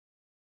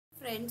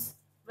Friends,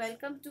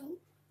 welcome to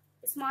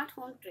smart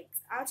home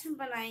tricks. आज हम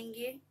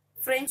बनाएंगे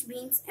फ्रेंच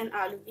बीन्स एंड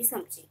आलू की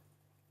सब्जी।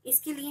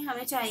 इसके लिए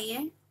हमें चाहिए,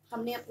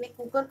 हमने अपने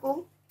कुकर को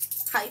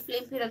हाई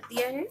फ्लेम पे रख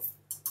दिया है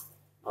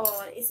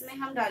और इसमें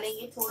हम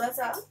डालेंगे थोड़ा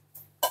सा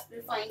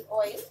रिफाइंड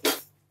ऑयल,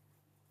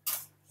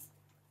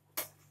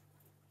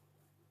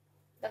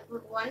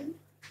 लगभग 1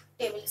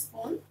 टेबल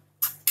स्पून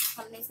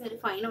हमने इसमें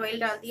रिफाइंड ऑयल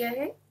डाल दिया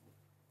है।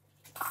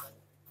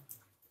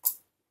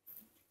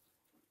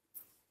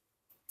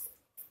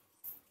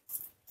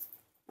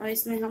 और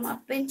इसमें हम अ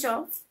पिंच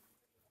ऑफ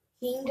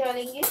हींग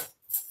डालेंगे।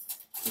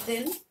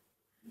 देन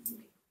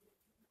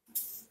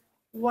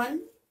 1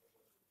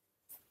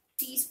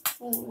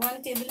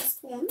 टेबल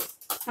स्पून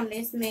हमने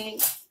इसमें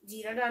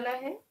जीरा डाला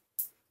है।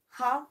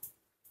 हाफ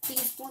टी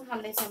स्पून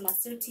हमने इसमें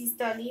मस्टर्ड चीज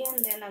डाली है।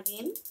 एंड देन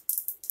अगेन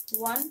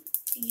 1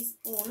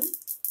 टीस्पून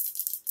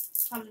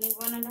हमने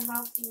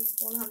 1.5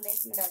 टीस्पून हमने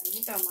इसमें डाली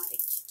है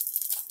टर्मरिक।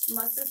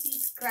 मस्टर्ड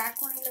चीज क्रैक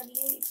होने लगी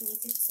है, इट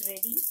मीन्स इट्स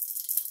रेडी।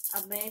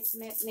 अब मैं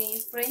इसमें अपने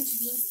फ्रेंच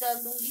बीन्स डाल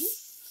दूंगी।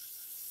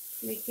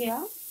 देखिए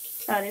आप,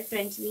 सारे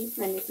फ्रेंच बीन्स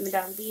मैंने इसमें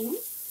डाल दिए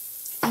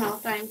हैं। नाउ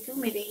टाइम टू,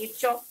 मेरे ये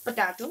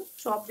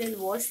chopped and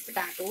wash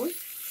potatoes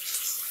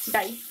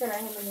dice करा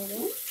है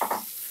मैंने,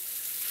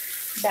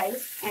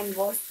 डाइस एंड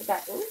वॉश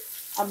पोटैटोज।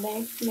 अब मैं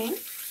इसमें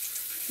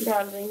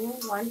डाल रही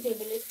हूँ 1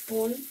 टेबल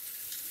स्पून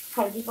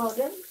हल्दी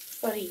पाउडर,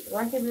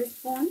 1 टेबल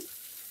स्पून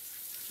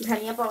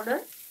धनिया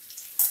पाउडर।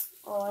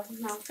 और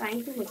नाउ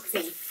टाइम टू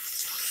मिक्सिंग।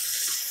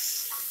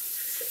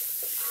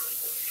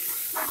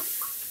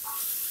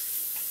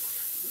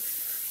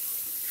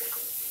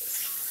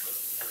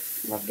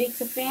 आप देख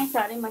सकते हैं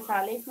सारे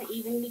मसाले इसमें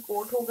इवनली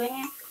कोट हो गए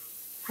हैं।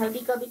 हल्दी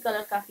का भी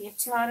कलर काफी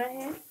अच्छा आ रहा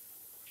है।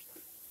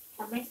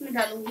 अब मैं इसमें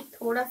डालूंगी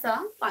थोड़ा सा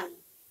पानी,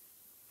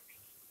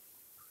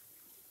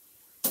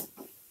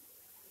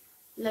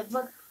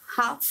 लगभग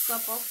हाफ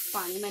कप ऑफ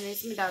पानी मैंने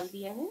इसमें डाल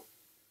दिया है।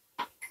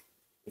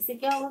 इससे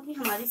क्या होगा कि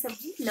हमारी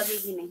सब्जी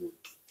लगेगी नहीं।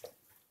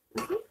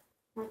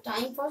 Okay,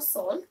 time for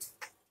salt.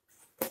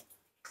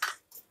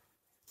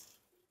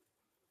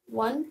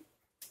 1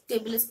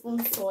 table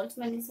spoon salt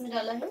मैंने इसमें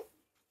डाला है।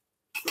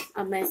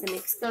 अब मैं इसे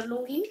मिक्स कर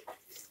लूंगी।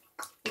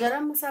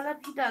 गरम मसाला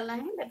भी डालना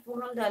है, बट वो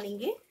हम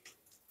डालेंगे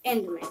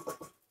एंड में।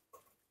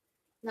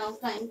 Now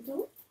time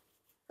to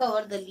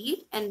cover the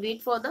lead and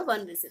wait for the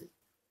 1 whistle.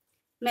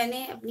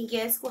 मैंने अपनी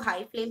गैस को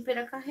हाई फ्लेम पे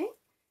रखा है।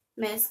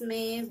 मैं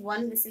इसमें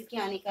 1 विसल के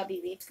आने का भी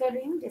वेट कर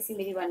रही हूँ। जैसे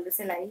मेरी 1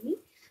 विसल आएगी,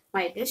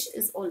 माई dish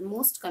is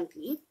almost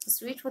complete.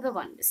 Just wait for the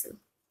 1 whistle.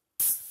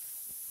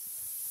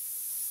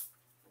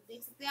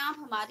 देख सकते हैं आप,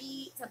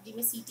 हमारी सब्जी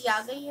में सीटी आ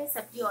गई है।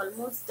 सब्जी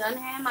ऑलमोस्ट डन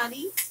है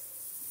हमारी।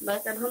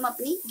 बस अब हम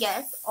अपनी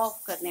गैस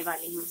ऑफ करने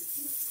वाले हैं।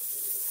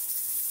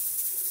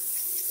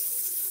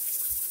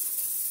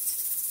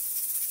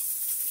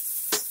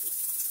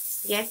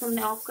 गैस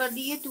हमने ऑफ कर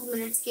दी है। 2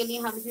 मिनट्स के लिए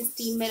हम इसे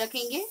स्टीम में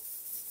रखेंगे।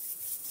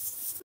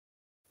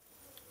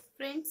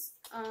 फ्रेंड्स,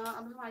 अब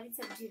हमारी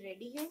सब्जी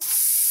रेडी है।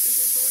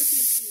 इसमें थोड़ी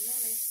सी स्टीम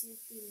है, मैं इसकी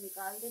स्टीम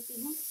निकाल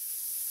देती हूँ।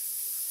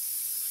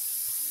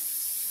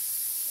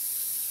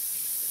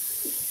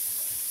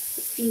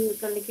 स्टीम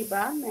निकलने के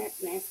बाद मैं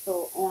अपने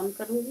इसको ऑन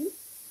करूंगी।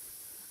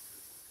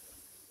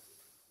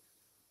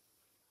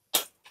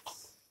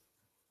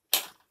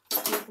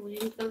 पूरी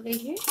निकल गई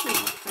है।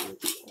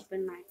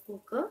 Open my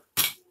cooker.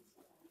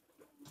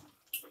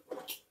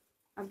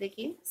 अब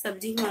देखिए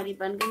सब्जी हमारी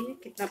बन गई है।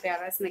 कितना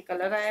प्यारा इसमें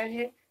कलर आया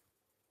है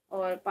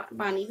और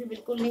पानी भी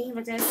बिल्कुल नहीं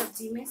बचा है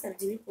सब्जी में।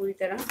 सब्जी भी पूरी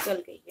तरह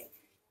गल गई है।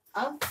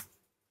 अब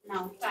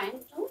नाउ टाइम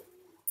टू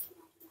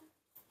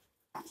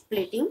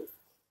प्लेटिंग।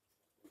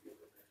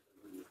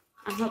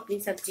 हम अपनी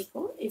सब्जी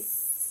को इस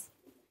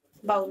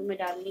बाउल में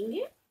डाल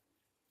लेंगे।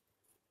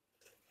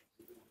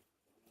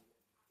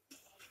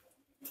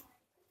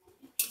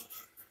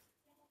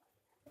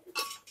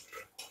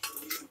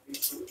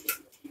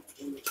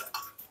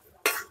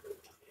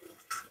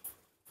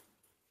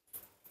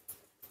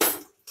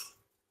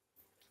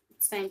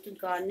 It's time to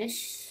garnish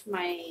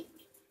my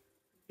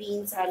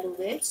beans aloo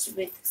wedge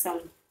with some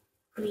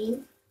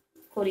green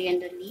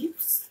coriander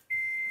leaves.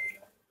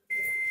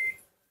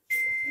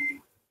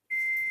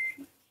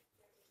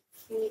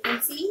 And you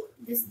can see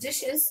this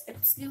dish is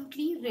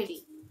absolutely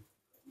ready.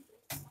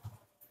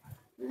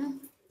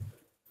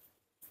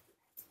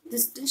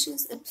 This dish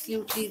is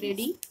absolutely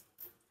ready.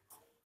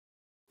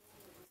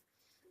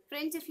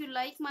 Friends, if you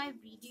like my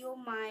video,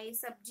 my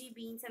sabji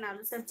beans and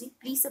aloo sabji,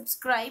 please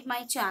subscribe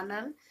my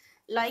channel,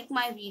 like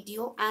my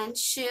video and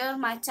share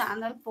my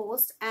channel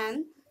post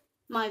and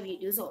my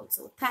videos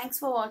also. Thanks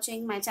for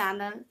watching my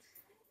channel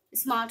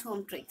Smart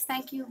Home Tricks.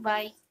 Thank you.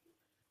 Bye.